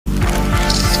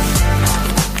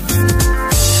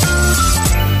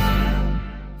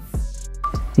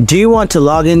Do you want to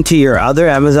log into your other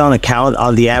Amazon account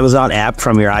on the Amazon app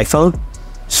from your iPhone?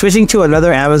 Switching to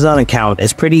another Amazon account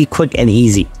is pretty quick and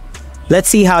easy. Let's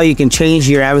see how you can change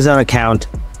your Amazon account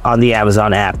on the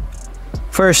Amazon app.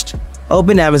 First,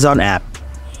 open Amazon app.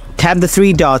 Tap the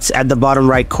three dots at the bottom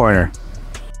right corner.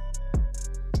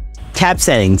 Tap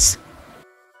Settings.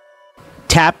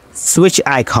 Tap Switch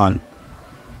icon.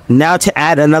 Now to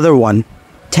add another one,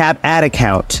 tap Add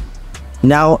Account.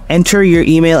 Now enter your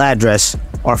email address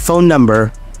or phone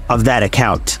number of that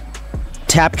account.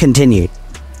 Tap Continue.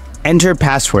 Enter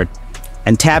password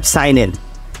and tap Sign In.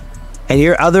 And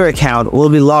your other account will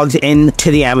be logged in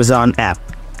to the Amazon app.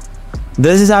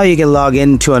 This is how you can log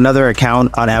in to another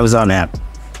account on Amazon app.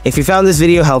 If you found this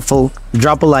video helpful,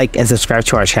 drop a like and subscribe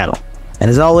to our channel. And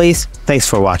as always, thanks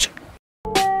for watching.